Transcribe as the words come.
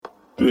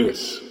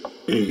This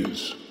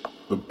is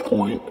the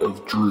Point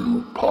of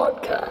Drew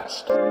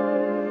podcast.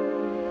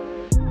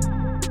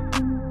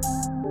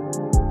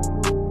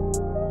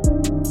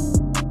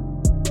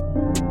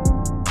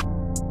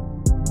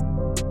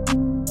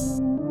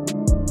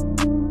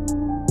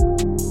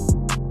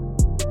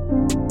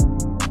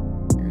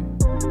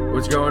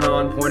 What's going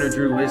on, Point of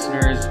Drew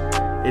listeners?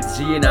 It's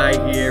Z and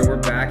I here. We're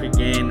back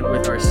again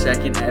with our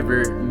second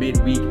ever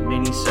midweek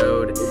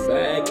mini-sode. We're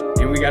back.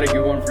 And we got a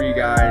good one for you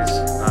guys.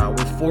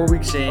 We're 4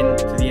 weeks in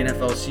to the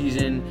NFL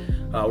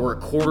season. We're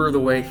a quarter of the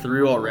way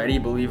through already,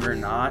 believe it or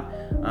not.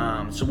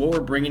 So what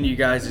we're bringing to you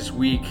guys this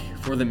week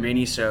for the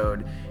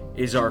mini-sode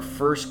is our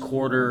first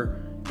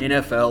quarter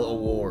NFL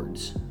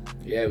awards.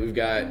 Yeah, we're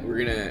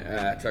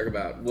gonna talk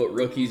about what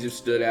rookies have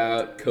stood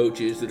out,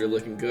 coaches that are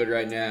looking good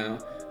right now,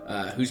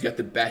 who's got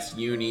the best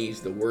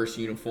unis, the worst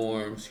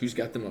uniforms, who's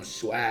got the most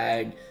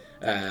swag,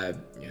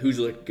 who's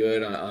looked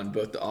good on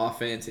both the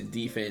offense and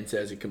defense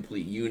as a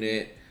complete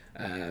unit,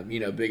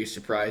 biggest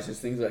surprises,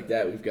 things like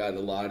that. We've got a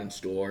lot in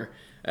store.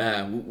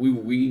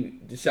 We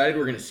decided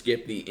we're going to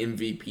skip the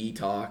MVP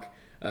talk.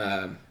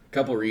 A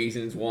couple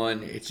reasons.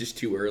 One, it's just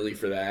too early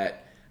for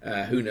that.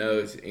 Who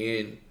knows?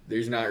 And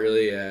there's not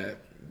really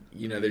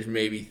there's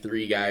maybe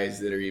three guys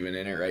that are even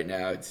in it right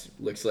now. It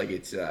looks like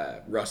it's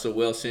Russell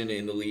Wilson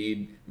in the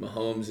lead.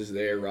 Mahomes is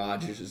there.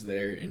 Rodgers is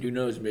there. And who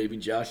knows, maybe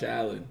Josh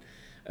Allen.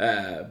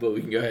 But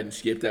we can go ahead and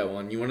skip that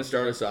one. You want to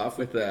start us off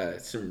with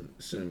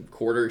some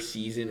quarter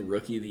season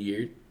rookie of the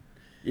year?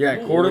 Yeah,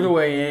 quarter of the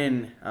way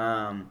in,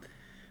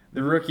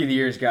 the rookie of the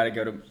year's got to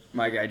go to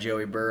my guy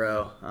Joey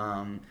Burrow.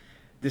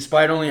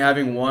 Despite only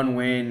having one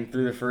win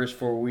through the first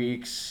 4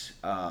 weeks,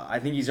 I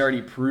think he's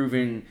already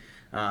proven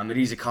that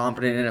he's a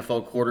competent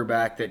NFL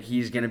quarterback, that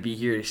he's going to be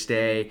here to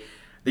stay.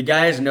 The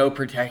guy has no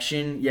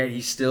protection, yet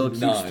he still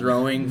keeps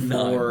throwing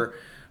for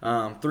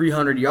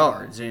 300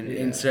 yards.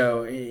 And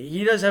so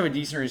he does have a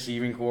decent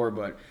receiving core,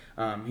 but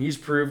he's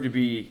proved to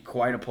be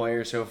quite a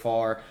player so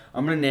far.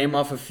 I'm going to name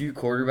off a few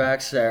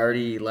quarterbacks that I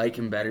already like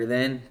him better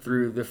than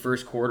through the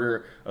first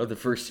quarter of the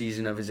first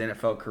season of his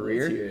NFL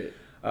career. Let's hear it.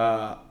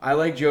 I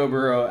like Joe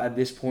Burrow at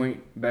this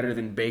point better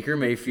than Baker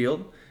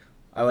Mayfield.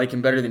 I like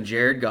him better than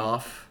Jared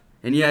Goff.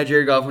 And yeah,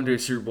 Jared Goff went to a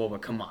Super Bowl,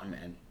 but come on,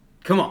 man.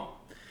 Come on.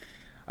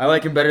 I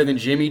like him better than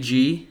Jimmy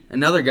G,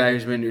 another guy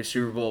who's been to a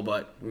Super Bowl,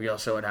 but we all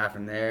saw what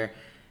happened there.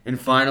 And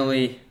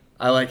finally,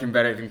 I like him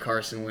better than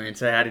Carson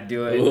Wentz. I had to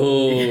do it.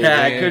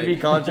 It could be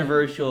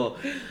controversial.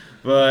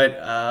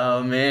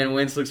 But, man,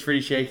 Wentz looks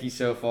pretty shaky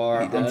so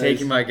far. I'm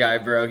taking my guy,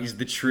 bro. He's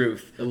the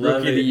truth.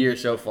 Rookie of the year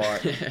so far.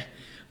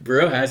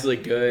 Burrow has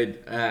looked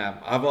good.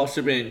 I've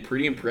also been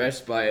pretty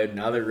impressed by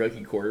another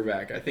rookie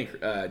quarterback. I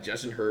think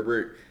Justin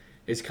Herbert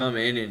has come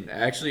in and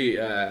actually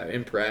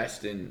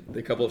impressed in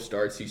the couple of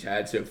starts he's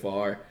had so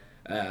far.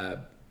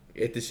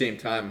 At the same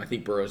time, I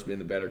think Burrow's been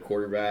the better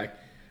quarterback.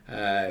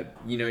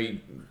 You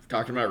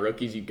talking about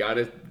rookies, you got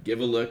to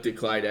give a look to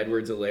Clyde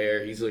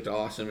Edwards-Helaire. He's looked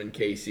awesome in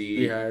KC.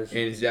 He has. And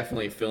he's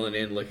definitely filling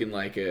in, looking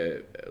like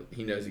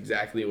he knows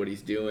exactly what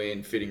he's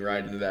doing, fitting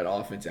right into that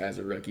offense as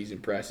a rookie. He's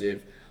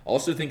impressive.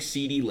 Also think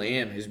CeeDee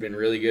Lamb has been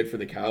really good for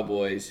the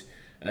Cowboys.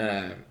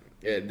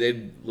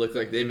 They look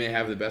like they may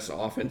have the best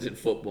offense in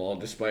football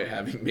despite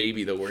having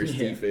maybe the worst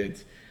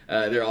defense.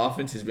 Their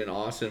offense has been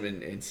awesome,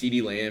 and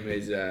CeeDee Lamb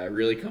has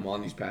really come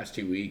on these past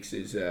 2 weeks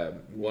as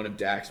one of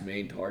Dak's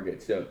main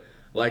targets. So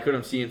like what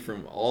I'm seeing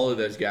from all of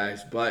those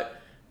guys, but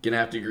going to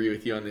have to agree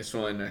with you on this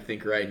one. I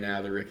think right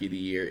now the rookie of the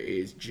year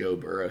is Joe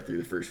Burrow through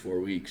the first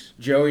 4 weeks.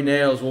 Joey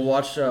nails. We'll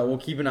watch. We'll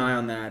keep an eye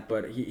on that,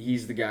 but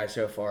he's the guy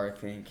so far, I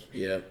think.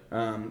 Yeah.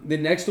 The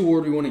next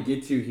award we want to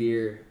get to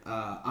here,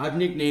 I've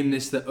nicknamed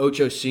this the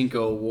Ocho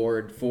Cinco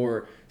Award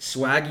for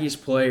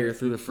swaggiest player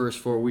through the first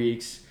 4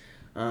 weeks.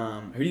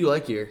 Who do you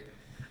like here?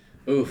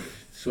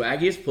 Oof,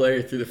 swaggiest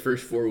player through the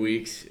first 4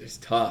 weeks is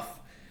tough.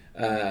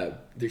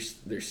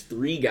 There's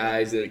three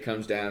guys that it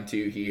comes down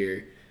to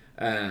here.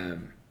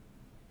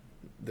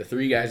 The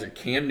three guys are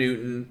Cam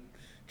Newton,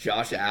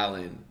 Josh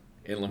Allen,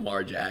 and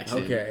Lamar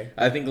Jackson. Okay.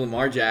 I think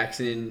Lamar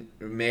Jackson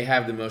may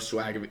have the most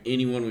swag of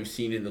anyone we've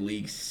seen in the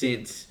league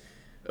since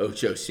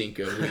Ocho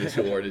Cinco, who this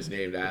award is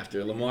named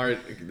after. Lamar,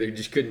 there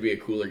just couldn't be a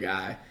cooler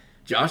guy.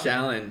 Josh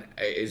Allen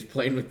is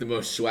playing with the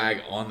most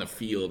swag on the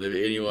field of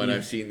anyone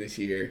I've seen this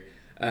year.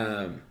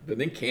 But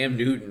then Cam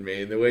Newton,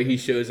 man, the way he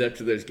shows up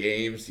to those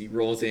games, he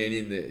rolls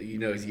in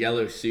his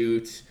yellow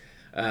suits.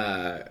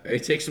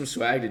 It takes some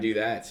swag to do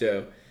that.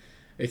 So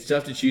it's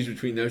tough to choose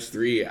between those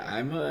three.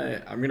 I'm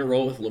gonna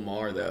roll with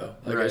Lamar though.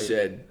 Like I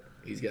said,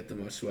 he's got the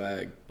most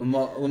swag.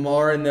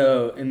 Lamar in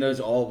those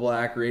all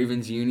black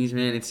Ravens unis,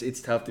 man.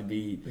 It's tough to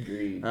beat.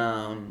 Agreed.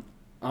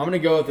 I'm gonna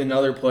go with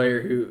another player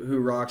who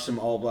rocks some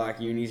all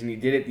black unis, and he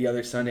did it the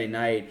other Sunday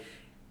night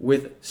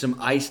with some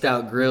iced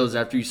out grills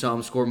after you saw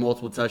him score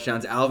multiple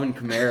touchdowns. Alvin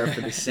Kamara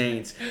for the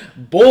Saints.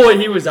 Boy,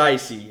 he was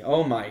icy.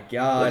 Oh my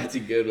God. That's a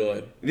good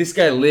one. This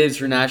guy lives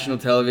for national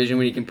television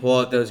when he can pull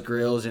out those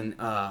grills, and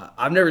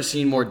I've never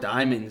seen more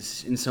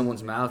diamonds in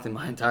someone's mouth in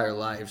my entire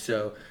life.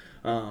 So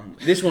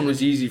this one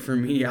was easy for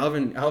me.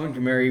 Alvin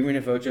Kamara, even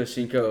if Ocho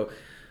Cinco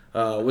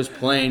was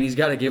playing. He's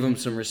got to give him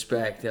some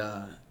respect.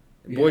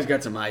 Boy's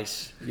got some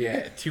ice.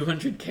 Yeah,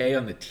 $200K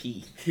on the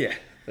teeth. Yeah.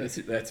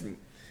 That's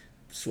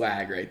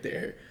swag right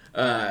there.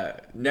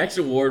 Next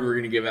award we're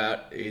going to give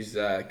out is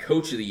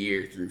Coach of the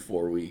Year through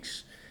 4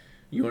 weeks.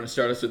 You want to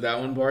start us with that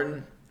one,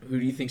 Barton? Who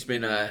do you think's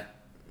been the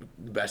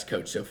best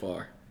coach so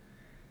far?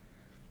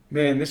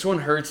 Man, this one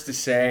hurts to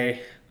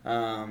say.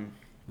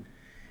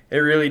 It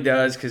really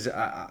does, because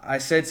I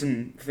said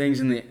some things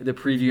in the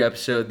preview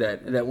episode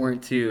that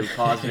weren't too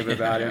positive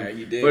about him.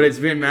 You did. But it's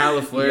been Matt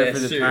LaFleur Yes, for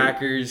the sir.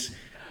 Packers.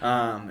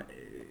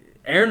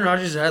 Aaron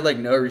Rodgers had like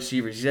no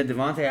receivers. He's had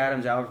Devontae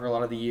Adams out for a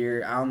lot of the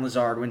year. Allen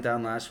Lazard went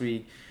down last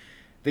week.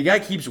 The guy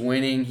keeps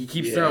winning. He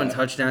keeps throwing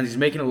touchdowns. He's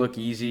making it look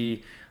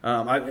easy.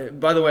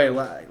 By the way,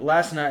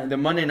 last night, the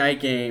Monday night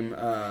game,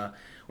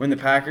 when the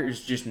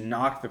Packers just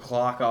knocked the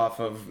clock off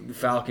of the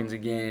Falcons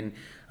again,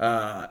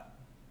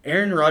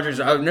 Aaron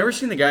Rodgers, I've never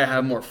seen the guy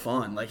have more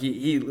fun. Like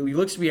he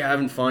looks to be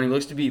having fun. He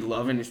looks to be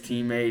loving his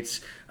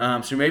teammates.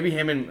 So maybe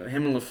him and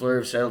LaFleur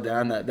have settled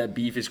down. That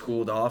beef is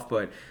cooled off.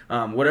 But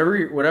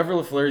whatever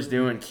LaFleur is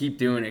doing, keep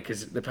doing it,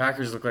 because the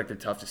Packers look like they're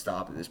tough to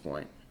stop at this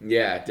point.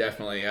 Yeah,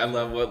 definitely. I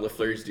love what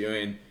LaFleur's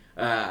doing.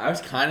 I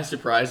was kind of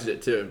surprised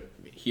to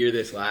hear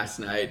this last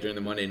night during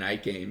the Monday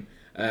night game.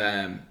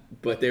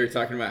 But they were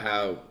talking about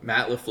how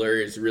Matt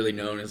LaFleur is really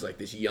known as like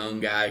this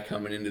young guy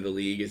coming into the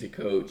league as a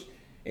coach.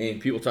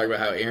 And people talk about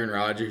how Aaron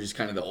Rodgers is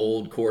kind of the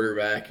old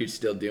quarterback who's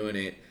still doing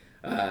it.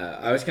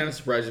 I was kind of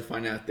surprised to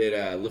find out that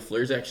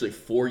LaFleur's actually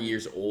 4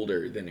 years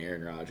older than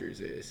Aaron Rodgers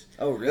is.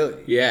 Oh,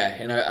 really? Yeah,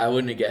 and I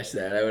wouldn't have guessed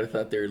that. I would have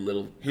thought they were a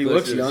little He closer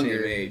looks to the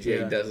younger. same age. Yeah,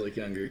 Yeah. he does look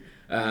younger.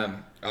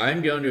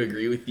 I'm going to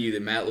agree with you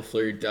that Matt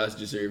LaFleur does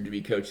deserve to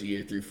be Coach of the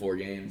Year through 4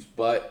 games.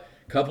 But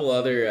a couple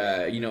other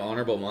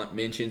honorable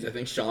mentions. I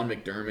think Sean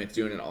McDermott's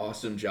doing an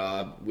awesome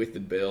job with the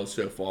Bills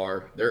so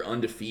far. They're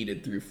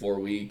undefeated through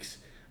 4 weeks.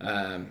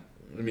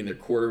 Their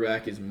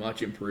quarterback is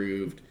much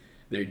improved.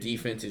 Their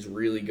defense is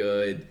really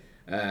good.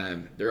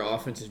 Their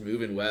offense is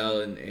moving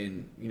well,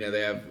 and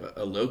they have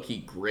a low-key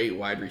great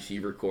wide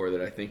receiver core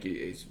that I think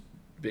has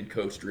been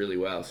coached really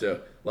well.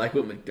 So, like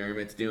what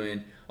McDermott's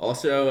doing.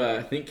 Also,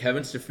 I think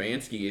Kevin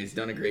Stefanski has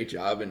done a great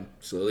job and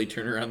slowly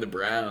turned around the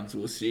Browns.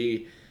 We'll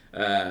see.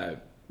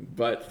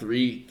 But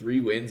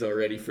three wins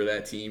already for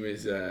that team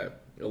is a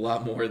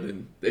lot more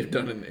than they've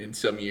done in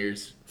some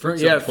years.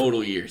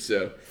 Total years.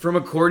 So from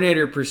a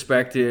coordinator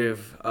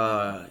perspective,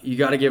 you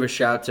got to give a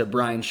shout to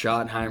Brian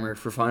Schottenheimer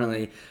for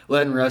finally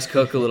letting Russ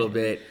cook a little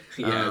bit.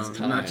 Yeah, it's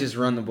time. Not just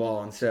run the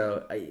ball. And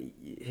so,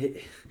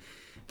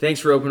 thanks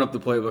for opening up the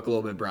playbook a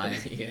little bit, Brian.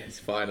 Yes,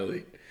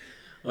 finally.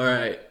 All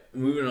right,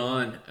 moving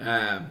on.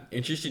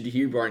 Interested to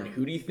hear, Barton,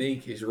 who do you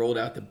think has rolled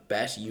out the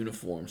best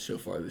uniform so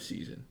far this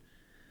season?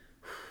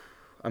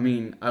 I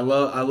mean, I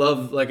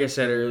love, like I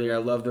said earlier, I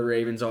love the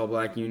Ravens all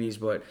black unis,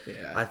 but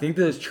Yeah. I think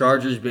those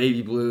Chargers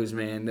baby blues,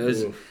 man,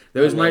 those Oof, I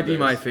might love be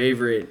my those.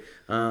 favorite.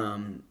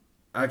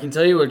 I can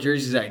tell you what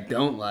jerseys I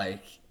don't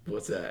like,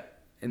 What's that?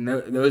 and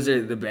those are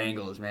the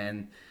Bengals,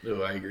 man.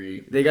 Oh, I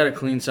agree. They got to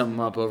clean something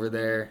up over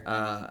there.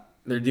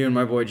 They're doing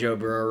my boy Joe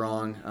Burrow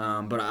wrong,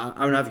 but I'm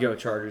gonna have to go with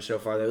Chargers so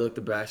far. They look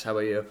the best. How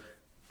about you?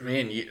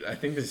 Man, I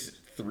think there's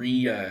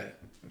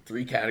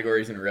three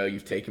categories in a row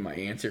you've taken my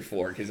answer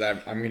for, because I'm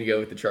going to go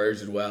with the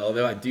Chargers as well.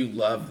 Although I do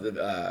love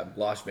the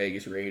Las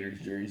Vegas Raiders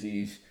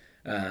jerseys.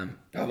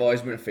 I've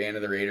always been a fan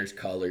of the Raiders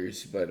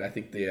colors, but I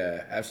think they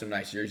have some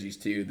nice jerseys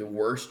too. The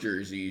worst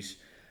jerseys,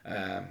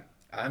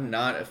 I'm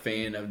not a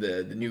fan of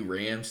the new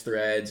Rams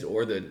threads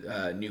or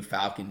the new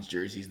Falcons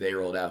jerseys they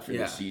rolled out for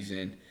this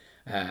season.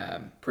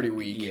 Pretty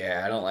weak.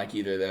 Yeah, I don't like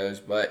either of those,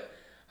 but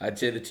I'd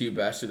say the two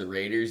best are the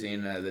Raiders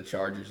and the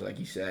Chargers. Like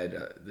you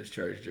said, those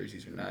Chargers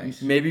jerseys are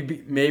nice.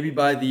 Maybe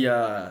by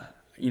the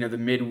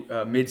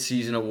the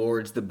mid-season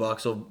awards, the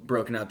Bucks will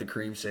broken out the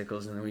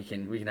creamsicles, and then we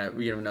can have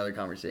another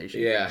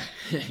conversation. Yeah,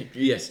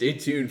 yeah. Stay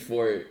tuned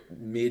for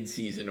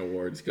mid-season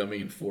awards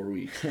coming in 4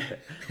 weeks.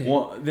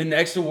 Well, the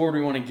next award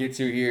we want to get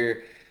to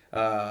here,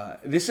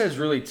 this has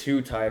really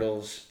two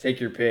titles. Take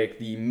your pick.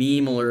 The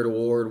Meme Alert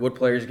Award. What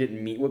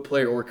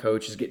player or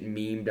coach is getting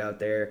memed out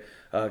there?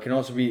 Can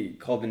also be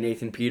called the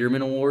Nathan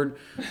Peterman Award.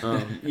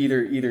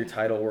 Either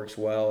title works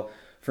well.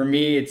 For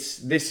me,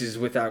 this is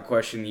without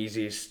question the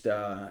easiest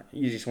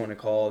one to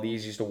call, the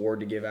easiest award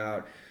to give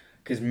out.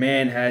 Because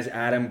man, has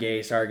Adam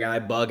Gase, our guy,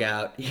 bug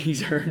out.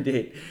 He's earned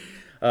it.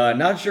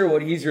 Not sure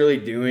what he's really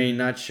doing.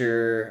 Not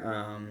sure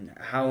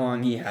how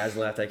long he has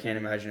left. I can't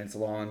imagine it's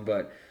long,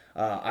 but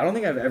I don't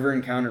think I've ever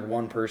encountered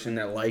one person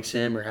that likes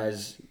him or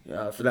has,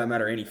 for that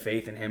matter, any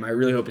faith in him. I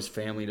really hope his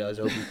family does.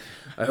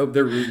 I hope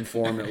they're rooting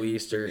for him at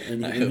least,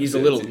 and he's a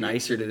little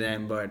nicer to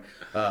them. But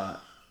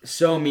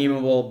so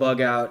memeable,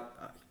 bug out.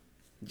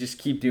 Just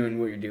keep doing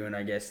what you're doing,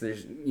 I guess.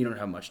 You don't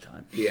have much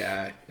time.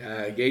 Yeah,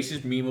 Gase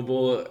is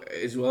memeable,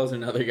 as well as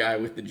another guy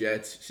with the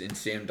Jets and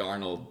Sam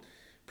Darnold.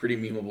 Pretty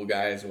memeable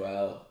guy as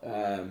well.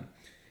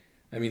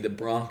 I mean, the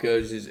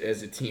Broncos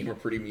as a team are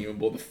pretty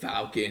memeable. The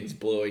Falcons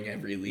blowing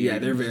every lead. Yeah,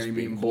 they're very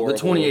memeable. The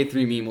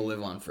 28-3 meme will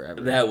live on forever.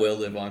 That will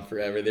live on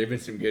forever. There have been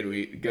some good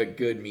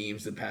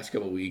memes the past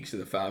couple of weeks of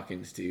the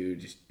Falcons too.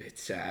 Just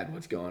it's sad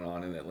what's going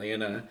on in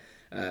Atlanta.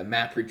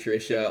 Matt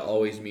Patricia,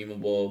 always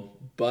memeable.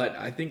 But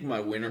I think my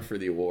winner for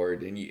the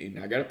award, and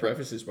I got to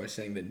preface this by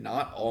saying that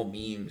not all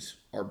memes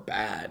are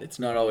bad. It's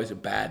not always a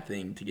bad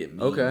thing to get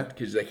memed. Okay.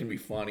 Because they can be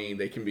funny.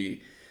 They can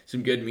be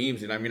some good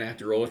memes. And I'm going to have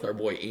to roll with our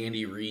boy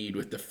Andy Reid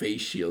with the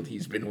face shield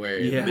he's been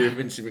wearing. Yeah. There have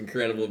been some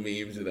incredible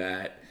memes of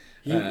that.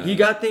 He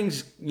got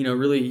things,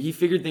 really, he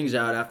figured things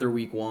out after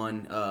week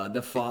 1.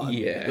 The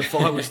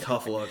fog was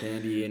tough luck,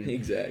 Andy. And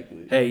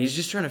Exactly. hey, he's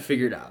just trying to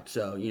figure it out.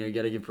 So, you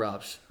got to give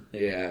props.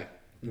 Yeah.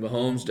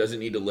 Mahomes doesn't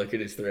need to look at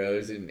his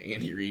throws, and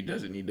Andy Reid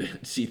doesn't need to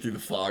see through the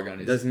fog on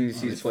his, doesn't need to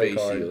see his play face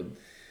card. shield.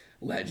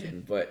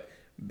 Legend. But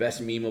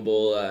best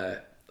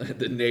memeable,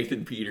 the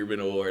Nathan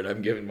Peterman Award,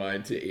 I'm giving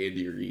mine to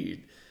Andy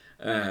Reid.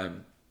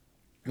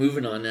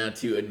 Moving on now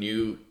to a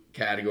new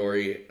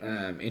category.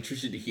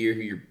 Interested to hear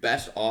who your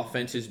best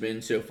offense has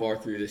been so far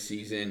through the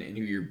season and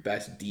who your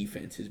best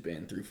defense has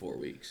been through 4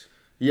 weeks.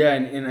 Yeah,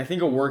 and I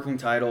think a working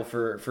title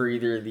for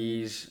either of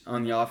these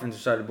on the offensive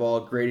side of the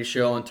ball, Greatest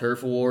Show on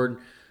Turf Award,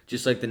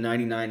 just like the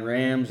 99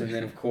 Rams, and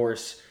then, of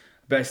course,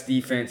 best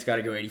defense, got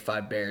to go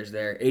 85 Bears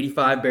there.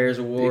 85 Bears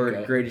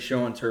Award, Greatest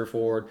Show on Turf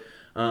Award.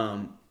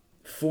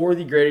 For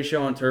the Greatest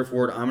Show on Turf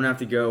Award, I'm going to have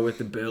to go with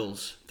the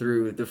Bills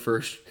through the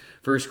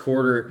first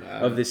quarter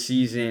of the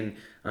season.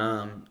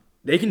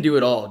 They can do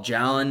it all.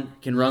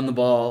 Jalen can run the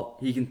ball.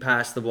 He can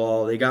pass the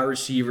ball. They got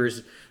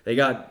receivers. They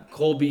got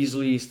Cole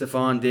Beasley,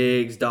 Stephon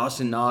Diggs,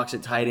 Dawson Knox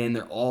at tight end.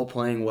 They're all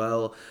playing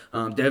well.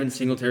 Devin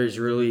Singletary's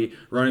really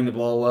running the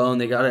ball well, and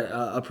they got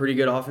a pretty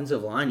good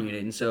offensive line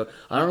unit. And so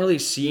I don't really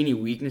see any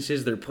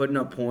weaknesses. They're putting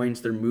up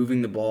points. They're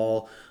moving the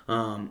ball.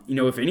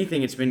 If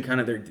anything, it's been kind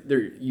of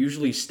their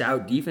usually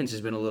stout defense has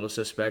been a little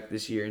suspect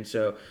this year. And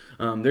so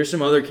there's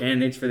some other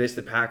candidates for this.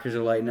 The Packers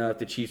are lighting up.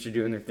 The Chiefs are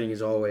doing their thing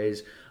as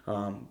always.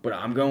 But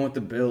I'm going with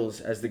the Bills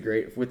as the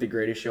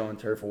Greatest Show on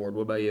Turf Award.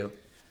 What about you?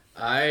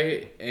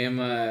 I'm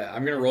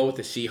going to roll with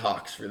the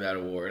Seahawks for that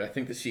award. I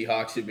think the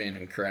Seahawks have been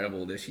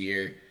incredible this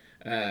year.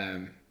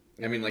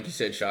 Like you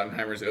said,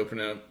 Schottenheimer's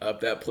opening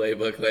up that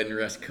playbook, letting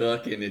Russ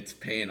cook, and it's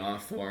paying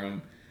off for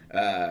him.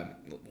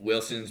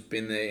 Wilson's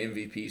been the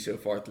MVP so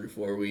far through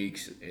 4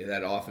 weeks.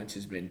 That offense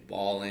has been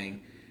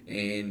balling,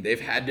 and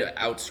they've had to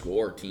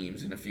outscore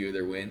teams in a few of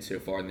their wins so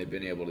far, and they've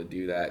been able to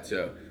do that.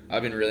 So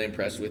I've been really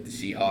impressed with the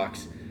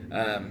Seahawks.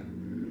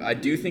 I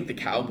do think the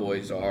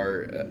Cowboys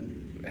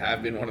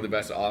have been one of the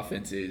best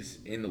offenses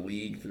in the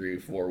league through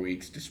 4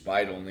 weeks,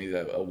 despite only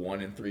a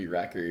 1-3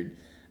 record.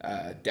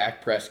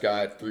 Dak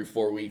Prescott through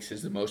 4 weeks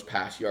has the most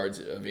pass yards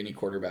of any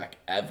quarterback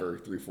ever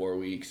through 4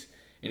 weeks,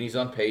 and he's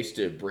on pace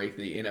to break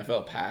the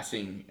NFL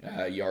passing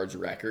yards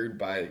record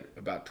by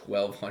about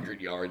 1,200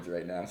 yards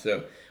right now.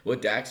 So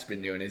what Dak's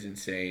been doing is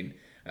insane.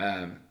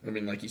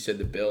 Like you said,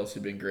 the Bills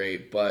have been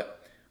great,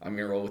 but I'm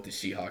going to roll with the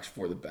Seahawks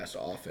for the best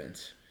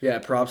offense. Yeah,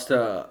 props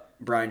to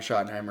Brian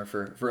Schottenheimer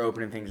for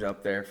opening things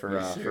up there for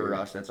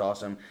Russ. That's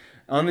awesome.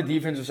 On the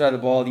defensive side of the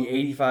ball, the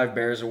 85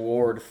 Bears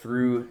Award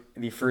through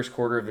the first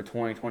quarter of the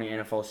 2020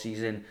 NFL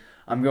season,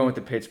 I'm going with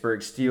the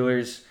Pittsburgh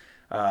Steelers.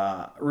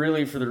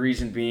 Really for the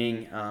reason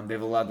being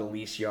they've allowed the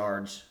least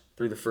yards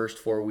through the first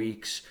 4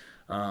 weeks.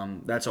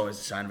 That's always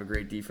a sign of a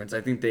great defense.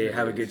 I think they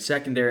have a good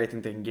secondary. I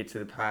think they can get to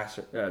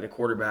the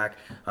quarterback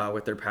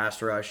with their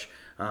pass rush.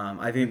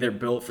 I think they're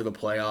built for the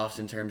playoffs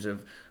in terms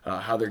of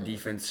how their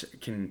defense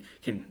can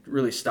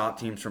really stop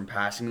teams from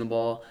passing the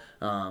ball.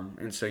 I'm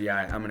going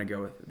to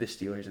go with the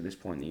Steelers at this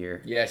point in the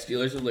year. Yeah,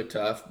 Steelers have looked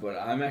tough, but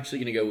I'm actually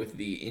going to go with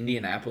the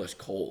Indianapolis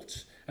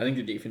Colts. I think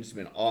the defense has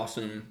been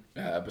awesome.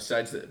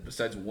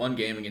 Besides one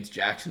game against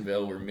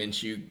Jacksonville where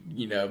Minshew,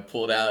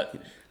 pulled out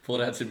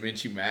some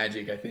Minshew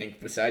magic, I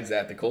think. Besides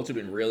that, the Colts have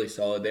been really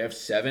solid. They have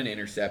 7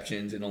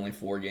 interceptions in only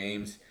 4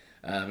 games,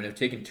 and have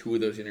taken 2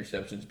 of those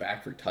interceptions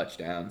back for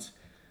touchdowns.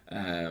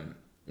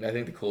 I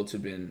think the Colts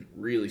have been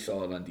really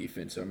solid on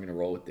defense, so I'm going to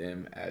roll with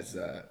them as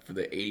for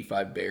the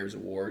 85 Bears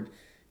Award.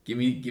 Give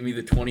me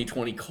the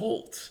 2020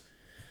 Colts.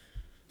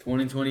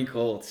 2020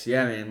 Colts.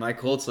 Yeah, man. My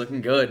Colts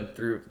looking good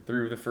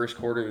through the first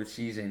quarter of the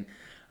season.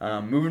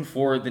 Moving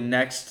forward, the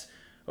next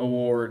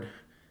award,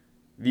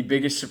 the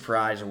biggest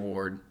surprise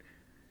award.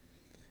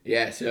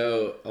 Yeah,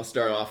 so I'll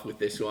start off with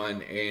this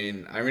one,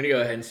 and I'm going to go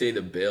ahead and say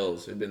the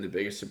Bills have been the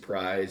biggest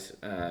surprise.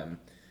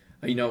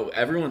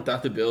 Everyone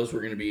thought the Bills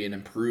were going to be an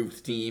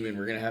improved team, and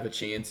we're going to have a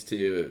chance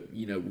to,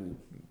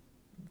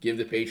 give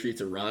the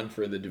Patriots a run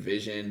for the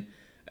division.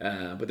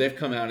 But they've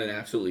come out and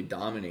absolutely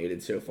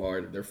dominated so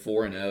far. They're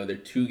 4-0. They're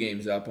 2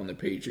 games up on the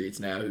Patriots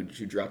now, who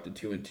dropped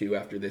to 2-2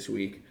 after this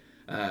week.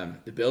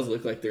 The Bills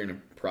look like they're in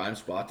a prime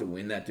spot to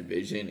win that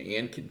division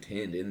and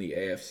contend in the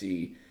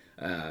AFC.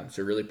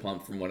 So really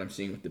pumped from what I'm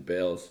seeing with the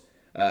Bills.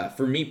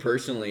 For me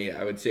personally,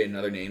 I would say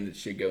another name that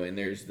should go in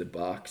there is the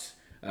Bucs.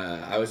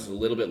 I was a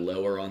little bit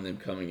lower on them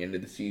coming into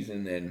the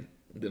season than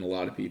than a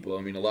lot of people.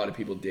 I mean, a lot of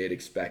people did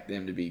expect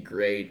them to be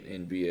great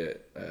and be a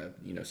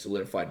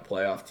solidified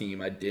playoff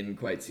team. I didn't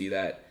quite see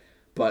that,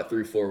 but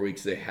through 4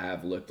 weeks they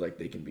have looked like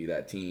they can be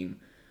that team.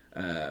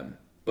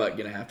 But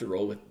gonna have to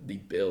roll with the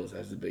Bills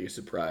as the biggest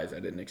surprise. I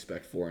didn't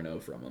expect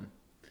 4-0 from them.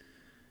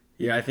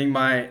 Yeah, I think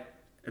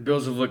the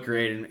Bills have looked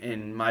great,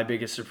 and my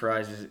biggest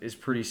surprise is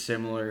pretty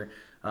similar.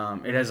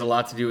 It has a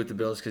lot to do with the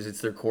Bills because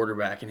it's their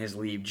quarterback and his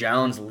leap.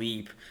 Jalen's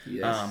leap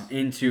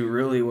into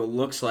really what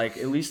looks like,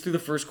 at least through the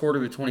first quarter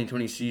of the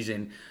 2020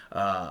 season,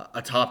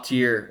 a top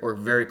tier or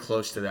very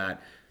close to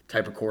that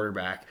type of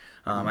quarterback.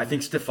 I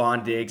think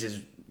Stephon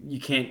Diggs you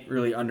can't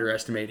really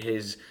underestimate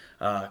his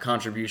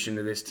contribution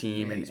to this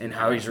team and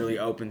how he's really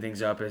opened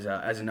things up as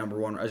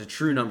a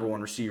true number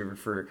one receiver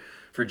for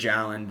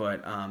Jalen.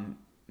 But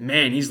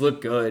man, he's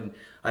looked good.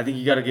 I think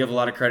you got to give a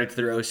lot of credit to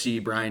their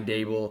OC, Brian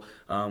Dable,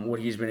 what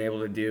he's been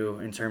able to do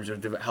in terms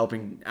of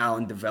helping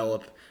Allen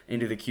develop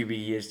into the QB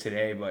he is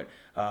today. But,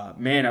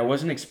 man, I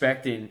wasn't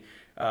expecting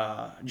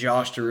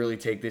Josh to really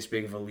take this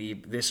big of a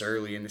leap this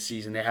early in the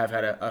season. They have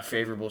had a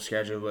favorable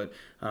schedule, but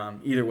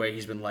either way,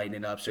 he's been lighting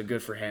it up. So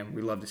good for him.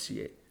 We love to see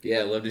it. Yeah,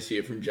 I love to see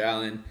it from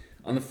Jalen.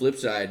 On the flip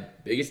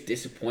side, biggest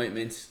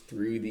disappointments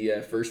through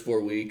the first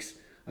 4 weeks.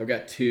 I've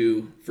got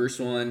two.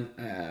 First one,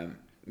 I'm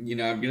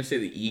going to say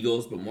the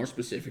Eagles, but more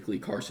specifically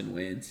Carson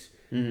Wentz.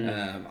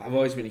 Mm-hmm. I've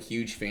always been a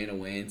huge fan of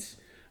Wentz.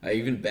 I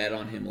even bet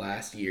on him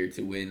last year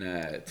to win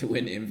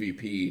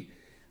MVP.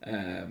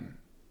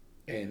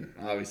 And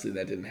obviously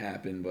that didn't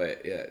happen,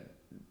 but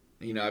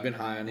I've been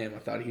high on him. I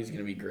thought he was going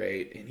to be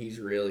great, and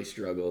he's really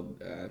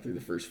struggled through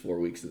the first 4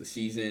 weeks of the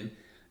season.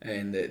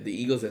 And the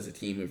Eagles as a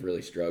team have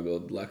really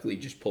struggled. Luckily,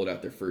 just pulled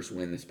out their first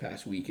win this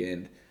past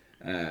weekend.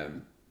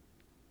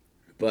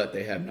 But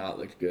they have not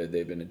looked good.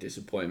 They've been a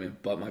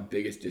disappointment. But my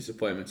biggest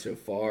disappointment so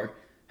far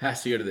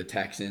has to go to the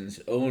Texans.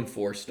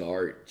 0-4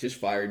 start. Just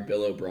fired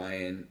Bill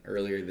O'Brien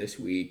earlier this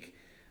week.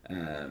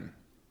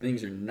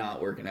 Things are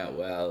not working out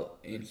well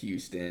in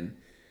Houston.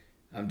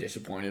 I'm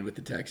disappointed with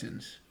the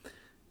Texans.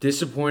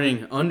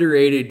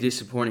 Underrated,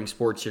 disappointing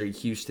sports here in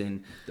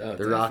Houston. Oh,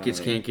 the Rockets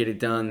can't get it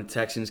done. The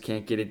Texans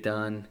can't get it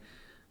done.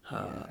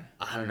 I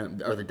don't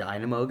know. Are the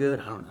Dynamo good?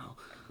 I don't know.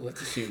 Let's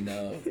assume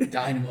no.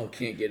 Dynamo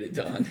can't get it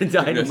done.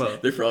 Dynamo.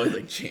 They're probably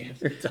like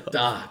champs.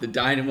 The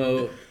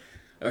Dynamo,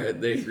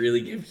 they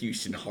really give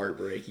Houston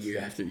heartbreak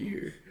year after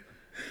year.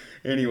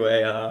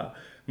 Anyway,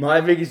 my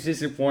biggest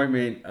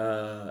disappointment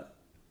of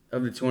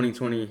the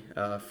 2020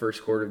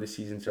 first quarter of the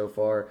season so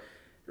far,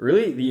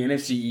 really the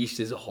NFC East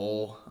as a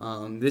whole.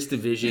 This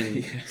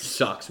division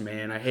sucks,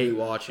 man. I hate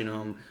watching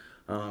them.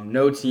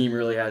 No team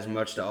really has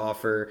much to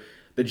offer.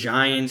 The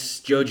Giants,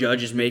 Joe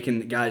Judge is making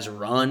the guys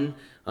run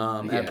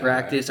at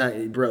practice.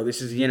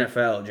 This is the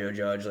NFL, Joe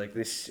Judge. Like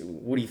this,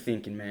 what are you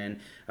thinking, man?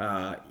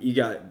 You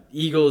got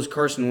Eagles,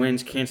 Carson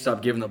Wentz can't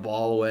stop giving the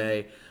ball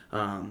away.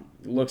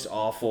 Looks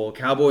awful.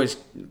 Cowboys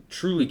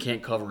truly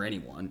can't cover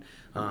anyone.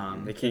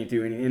 They can't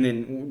do anything. And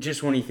then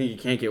just when you think it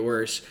can't get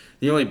worse,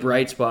 the only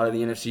bright spot of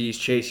the NFC East,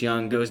 Chase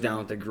Young, goes down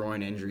with a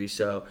groin injury.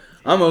 So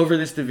I'm over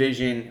this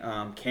division.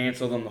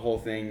 Canceled on the whole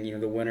thing.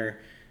 The winner,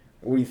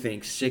 what do you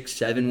think,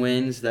 6-7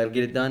 wins? That'll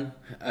get it done?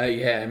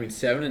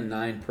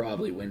 7-9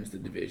 probably wins the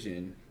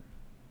division.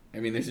 I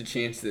mean, there's a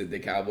chance that the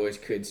Cowboys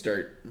could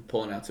start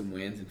pulling out some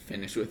wins and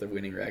finish with a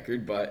winning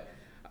record, but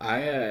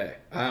I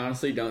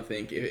honestly don't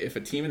think if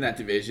a team in that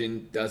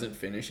division doesn't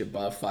finish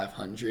above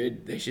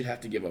 500, they should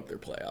have to give up their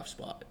playoff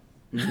spot.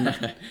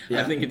 Mm-hmm.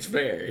 I think it's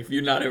fair. If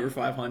you're not over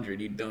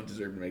 500, you don't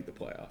deserve to make the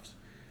playoffs.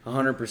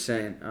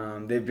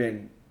 100%. They've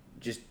been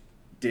just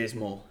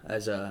dismal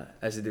as a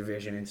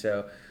division, and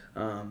so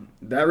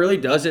that really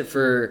does it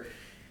for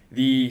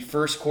the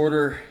first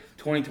quarter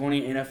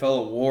 2020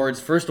 NFL awards.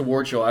 First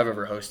award show I've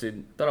ever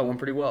hosted. Thought I went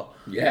pretty well.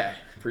 Yeah,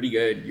 pretty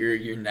good.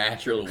 Your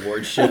natural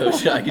award show.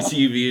 So I can see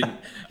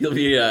you'll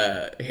be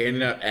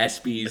handing out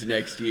ESPYs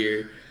next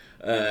year.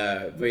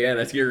 But yeah,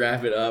 that's gonna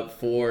wrap it up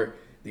for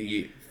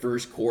the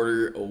first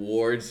quarter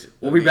awards.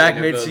 We'll be back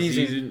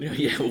mid-season.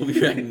 Yeah, we'll be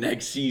back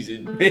next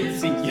season.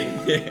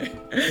 Mid-season. Yeah.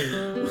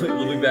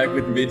 We'll be back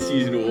with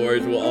mid-season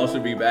awards. We'll also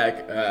be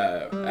back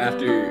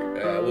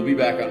we'll be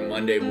back on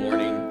Monday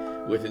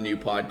morning with a new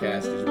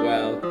podcast as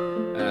well.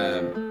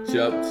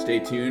 So stay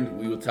tuned.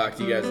 We will talk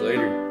to you guys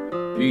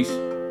later. Peace.